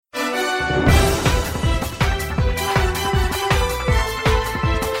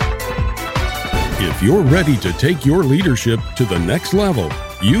If you're ready to take your leadership to the next level,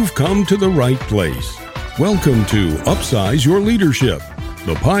 you've come to the right place. Welcome to Upsize Your Leadership,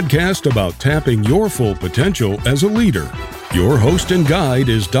 the podcast about tapping your full potential as a leader. Your host and guide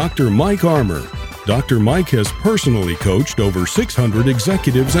is Dr. Mike Armour. Dr. Mike has personally coached over 600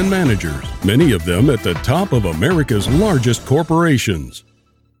 executives and managers, many of them at the top of America's largest corporations.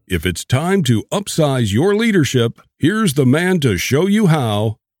 If it's time to upsize your leadership, here's the man to show you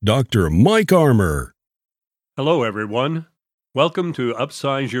how, Dr. Mike Armour. Hello, everyone. Welcome to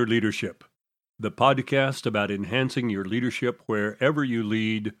Upsize Your Leadership, the podcast about enhancing your leadership wherever you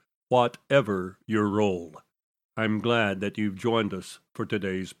lead, whatever your role. I'm glad that you've joined us for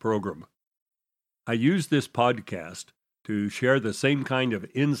today's program. I use this podcast to share the same kind of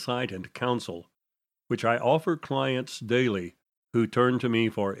insight and counsel which I offer clients daily who turn to me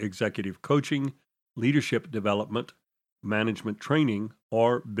for executive coaching, leadership development, management training,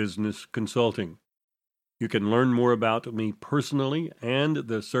 or business consulting. You can learn more about me personally and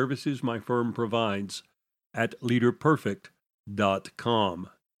the services my firm provides at leaderperfect.com.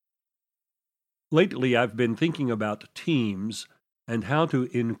 Lately, I've been thinking about teams and how to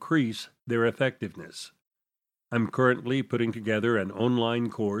increase their effectiveness. I'm currently putting together an online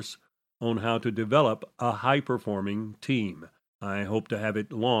course on how to develop a high-performing team. I hope to have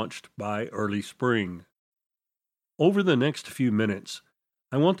it launched by early spring. Over the next few minutes,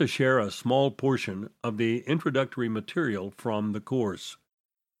 I want to share a small portion of the introductory material from the course.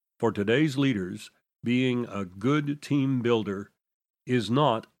 For today's leaders, being a good team builder is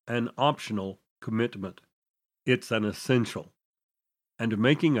not an optional commitment. It's an essential. And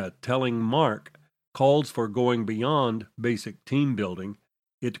making a telling mark calls for going beyond basic team building.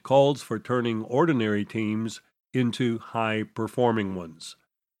 It calls for turning ordinary teams into high-performing ones.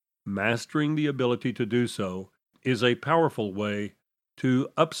 Mastering the ability to do so is a powerful way to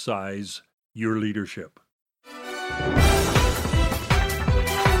upsize your leadership.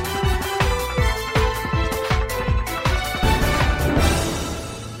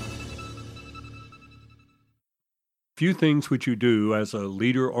 Few things which you do as a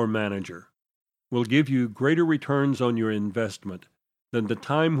leader or manager will give you greater returns on your investment than the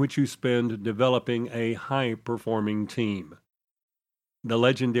time which you spend developing a high-performing team. The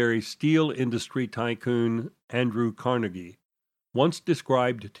legendary steel industry tycoon Andrew Carnegie once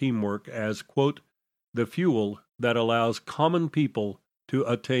described teamwork as, quote, the fuel that allows common people to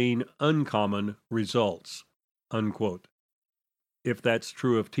attain uncommon results, unquote. If that's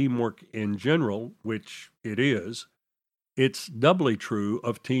true of teamwork in general, which it is, it's doubly true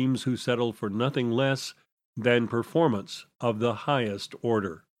of teams who settle for nothing less than performance of the highest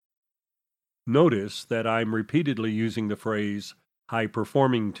order. Notice that I'm repeatedly using the phrase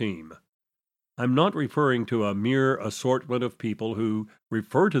high-performing team. I'm not referring to a mere assortment of people who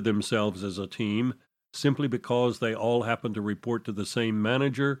refer to themselves as a team simply because they all happen to report to the same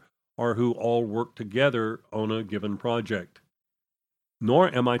manager or who all work together on a given project.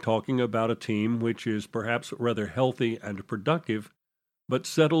 Nor am I talking about a team which is perhaps rather healthy and productive, but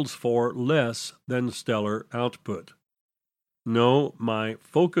settles for less than stellar output. No, my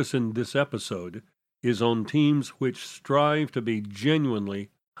focus in this episode is on teams which strive to be genuinely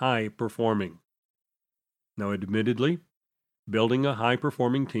high-performing. Now, admittedly, building a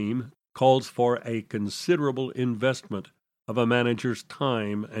high-performing team calls for a considerable investment of a manager's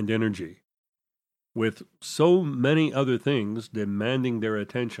time and energy. With so many other things demanding their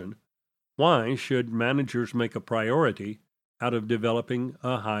attention, why should managers make a priority out of developing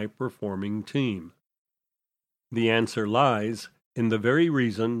a high-performing team? The answer lies in the very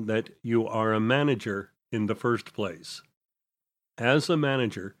reason that you are a manager in the first place. As a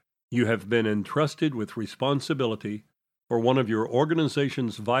manager, you have been entrusted with responsibility for one of your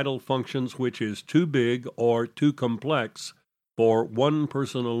organization's vital functions which is too big or too complex for one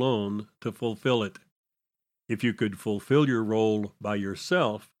person alone to fulfill it. If you could fulfill your role by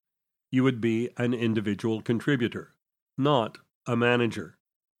yourself, you would be an individual contributor, not a manager.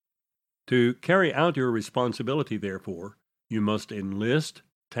 To carry out your responsibility, therefore, you must enlist,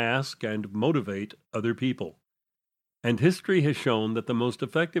 task, and motivate other people. And history has shown that the most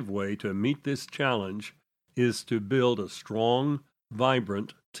effective way to meet this challenge is to build a strong,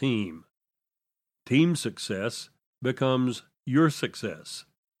 vibrant team. Team success becomes your success.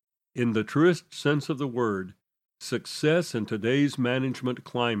 In the truest sense of the word, success in today's management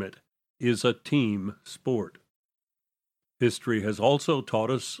climate is a team sport. History has also taught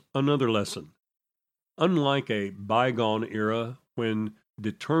us another lesson. Unlike a bygone era when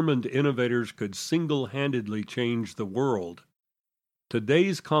determined innovators could single-handedly change the world,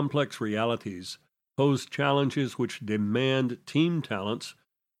 today's complex realities pose challenges which demand team talents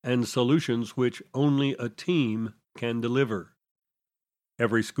and solutions which only a team can deliver.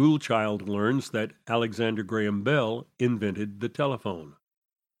 Every school child learns that Alexander Graham Bell invented the telephone.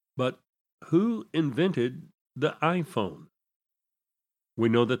 But who invented the iPhone? We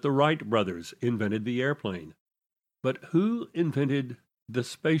know that the Wright brothers invented the airplane. But who invented the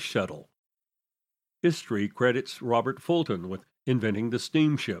space shuttle? History credits Robert Fulton with inventing the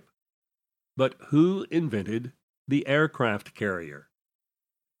steamship. But who invented the aircraft carrier?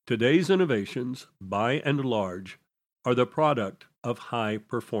 Today's innovations, by and large, are the product of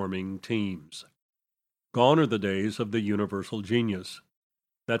high-performing teams. Gone are the days of the universal genius.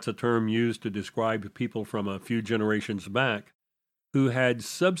 That's a term used to describe people from a few generations back who had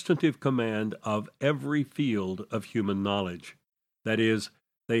substantive command of every field of human knowledge. That is,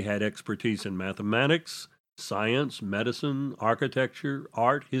 they had expertise in mathematics, science, medicine, architecture,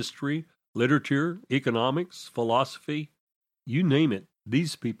 art, history, literature, economics, philosophy. You name it,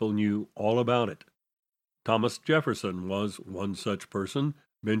 these people knew all about it. Thomas Jefferson was one such person.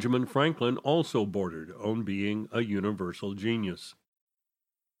 Benjamin Franklin also bordered on being a universal genius.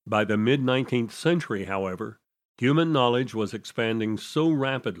 By the mid-19th century, however, human knowledge was expanding so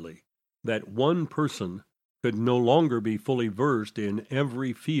rapidly that one person could no longer be fully versed in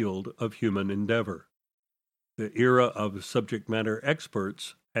every field of human endeavor. The era of subject matter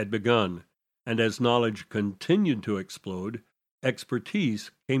experts had begun, and as knowledge continued to explode, expertise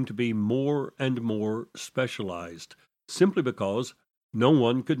came to be more and more specialized, simply because no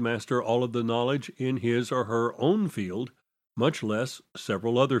one could master all of the knowledge in his or her own field, much less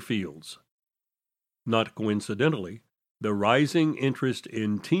several other fields. Not coincidentally, the rising interest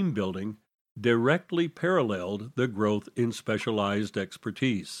in team building directly paralleled the growth in specialized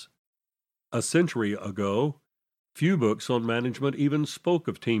expertise. A century ago, few books on management even spoke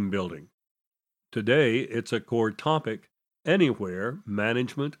of team building. Today, it's a core topic anywhere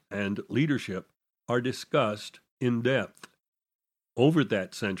management and leadership are discussed in depth. Over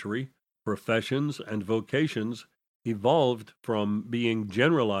that century, professions and vocations evolved from being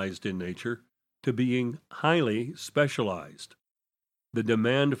generalized in nature to being highly specialized. The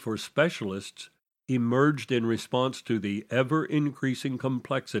demand for specialists emerged in response to the ever-increasing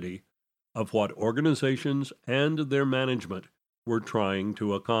complexity of what organizations and their management were trying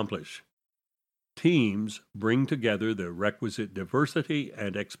to accomplish. Teams bring together the requisite diversity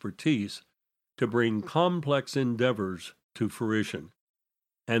and expertise to bring complex endeavors to fruition,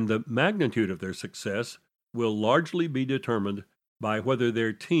 and the magnitude of their success will largely be determined by whether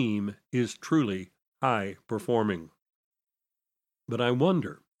their team is truly high-performing. But I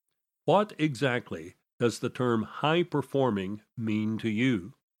wonder, what exactly does the term high-performing mean to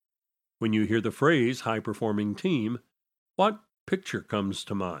you? When you hear the phrase high-performing team, what picture comes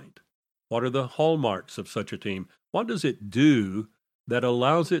to mind? What are the hallmarks of such a team? What does it do that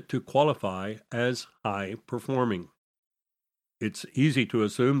allows it to qualify as high-performing? It's easy to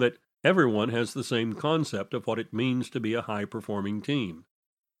assume that everyone has the same concept of what it means to be a high-performing team.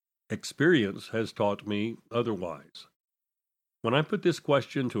 Experience has taught me otherwise. When I put this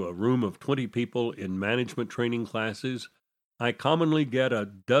question to a room of 20 people in management training classes, I commonly get a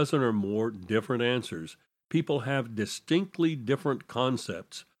dozen or more different answers. People have distinctly different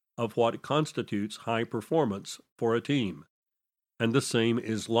concepts of what constitutes high performance for a team. And the same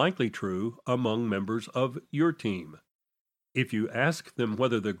is likely true among members of your team. If you ask them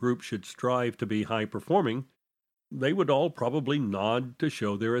whether the group should strive to be high-performing, they would all probably nod to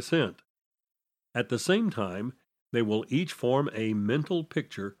show their assent. At the same time, they will each form a mental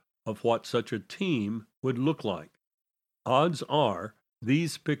picture of what such a team would look like. Odds are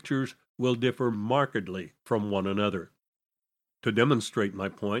these pictures will differ markedly from one another. To demonstrate my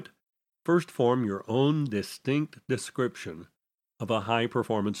point, first form your own distinct description of a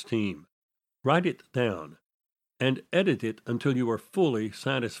high-performance team. Write it down and edit it until you are fully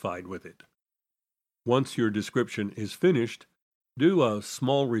satisfied with it. Once your description is finished, do a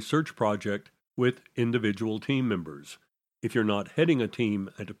small research project with individual team members. If you're not heading a team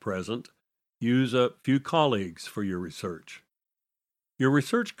at present, use a few colleagues for your research. Your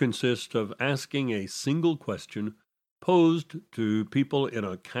research consists of asking a single question posed to people in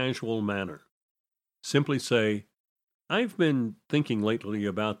a casual manner. Simply say, "I've been thinking lately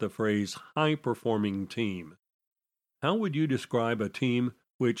about the phrase high-performing team. How would you describe a team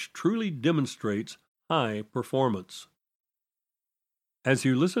which truly demonstrates high performance?" As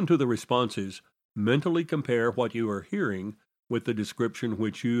you listen to the responses, mentally compare what you are hearing with the description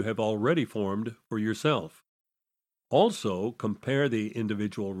which you have already formed for yourself. Also, compare the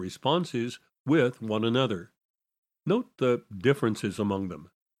individual responses with one another. Note the differences among them.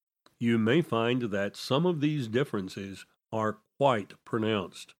 You may find that some of these differences are quite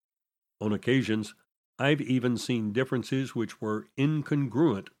pronounced. On occasions, I've even seen differences which were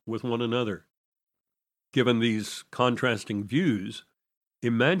incongruent with one another. Given these contrasting views,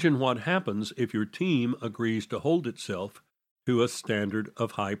 imagine what happens if your team agrees to hold itself to a standard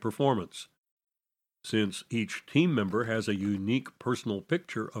of high performance. Since each team member has a unique personal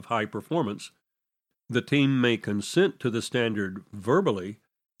picture of high performance, the team may consent to the standard verbally,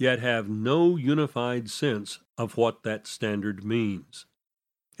 yet have no unified sense of what that standard means.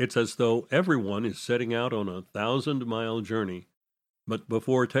 It's as though everyone is setting out on a 1,000-mile journey, but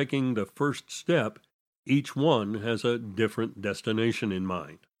before taking the first step, each one has a different destination in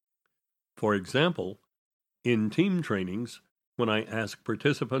mind. For example, in team trainings, when I ask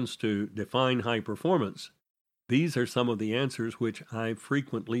participants to define high performance, these are some of the answers which I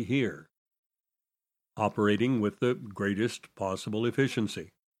frequently hear. Operating with the greatest possible efficiency.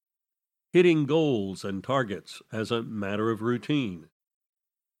 Hitting goals and targets as a matter of routine.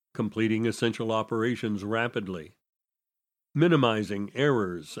 Completing essential operations rapidly. Minimizing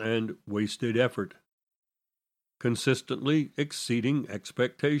errors and wasted effort. Consistently exceeding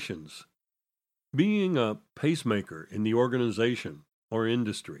expectations. Being a pacemaker in the organization or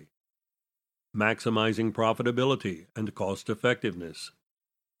industry. Maximizing profitability and cost effectiveness.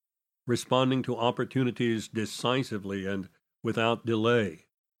 Responding to opportunities decisively and without delay.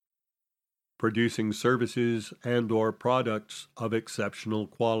 Producing services and/or products of exceptional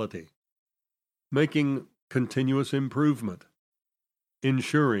quality. Making continuous improvement.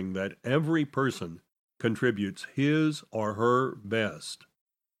 Ensuring that every person contributes his or her best.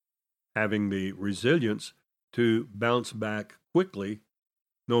 Having the resilience to bounce back quickly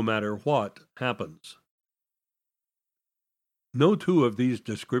no matter what happens. No two of these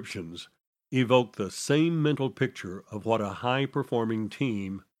descriptions evoke the same mental picture of what a high-performing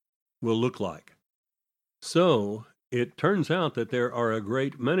team will look like. So, it turns out that there are a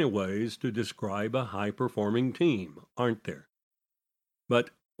great many ways to describe a high-performing team, aren't there? But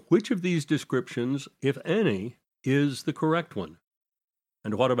which of these descriptions, if any, is the correct one?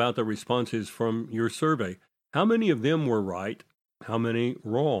 And what about the responses from your survey? How many of them were right? How many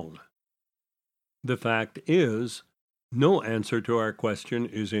wrong? The fact is, no answer to our question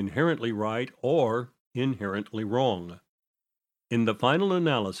is inherently right or inherently wrong. In the final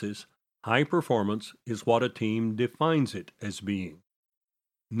analysis, high performance is what a team defines it as being.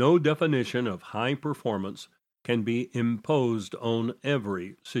 No definition of high performance can be imposed on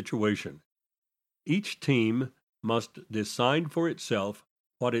every situation. Each team must decide for itself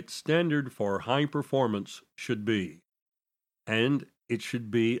what its standard for high performance should be, and it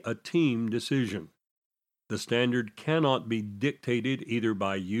should be a team decision. The standard cannot be dictated either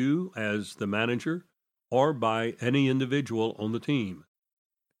by you as the manager or by any individual on the team.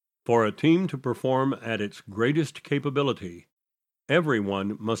 For a team to perform at its greatest capability,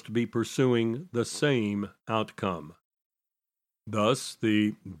 everyone must be pursuing the same outcome. Thus,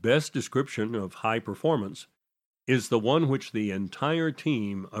 the best description of high performance is the one which the entire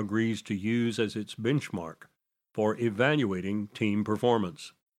team agrees to use as its benchmark for evaluating team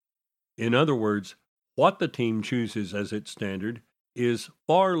performance. In other words, what the team chooses as its standard is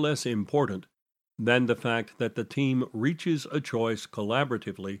far less important than the fact that the team reaches a choice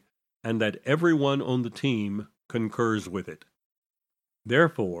collaboratively and that everyone on the team concurs with it.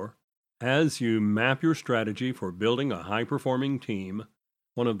 Therefore, as you map your strategy for building a high-performing team,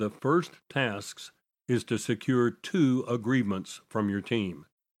 one of the first tasks is to secure 2 agreements from your team.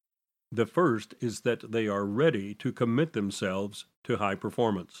 The first is that they are ready to commit themselves to high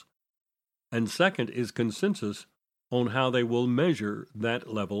performance. And second is consensus on how they will measure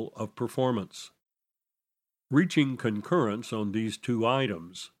that level of performance. Reaching concurrence on these 2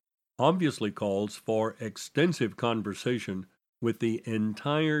 items obviously calls for extensive conversation with the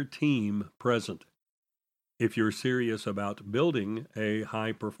entire team present. If you're serious about building a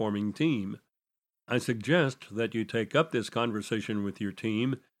high-performing team, I suggest that you take up this conversation with your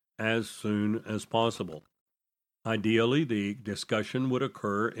team as soon as possible. Ideally, the discussion would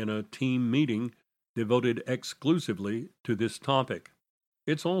occur in a team meeting devoted exclusively to this topic.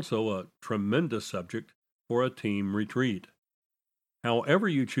 It's also a tremendous subject for a team retreat. However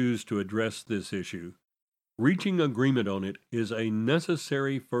you choose to address this issue, reaching agreement on it is a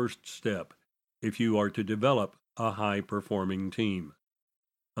necessary first step if you are to develop a high-performing team.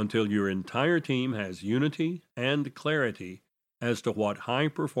 Until your entire team has unity and clarity as to what high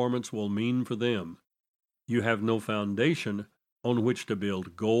performance will mean for them, you have no foundation on which to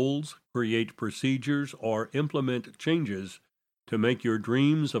build goals, create procedures, or implement changes to make your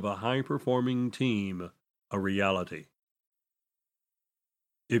dreams of a high-performing team a reality.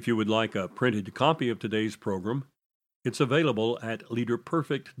 If you would like a printed copy of today's program, It's available at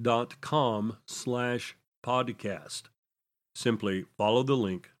leaderperfect.com/podcast. Simply follow the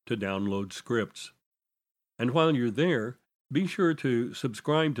link to download scripts. And while you're there, be sure to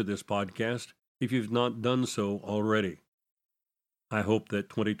subscribe to this podcast if you've not done so already. I hope that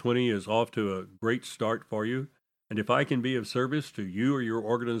 2020 is off to a great start for you, and if I can be of service to you or your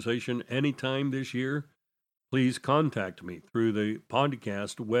organization anytime this year, please contact me through the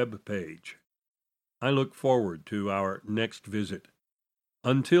podcast web page. I look forward to our next visit.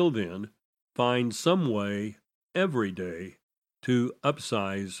 Until then, find some way every day to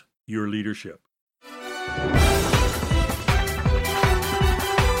upsize your leadership.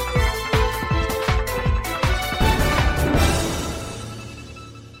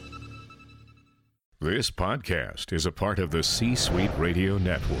 This podcast is a part of the C-Suite Radio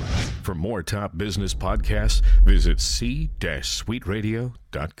Network. For more top business podcasts, visit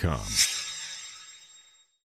c-suiteradio.com.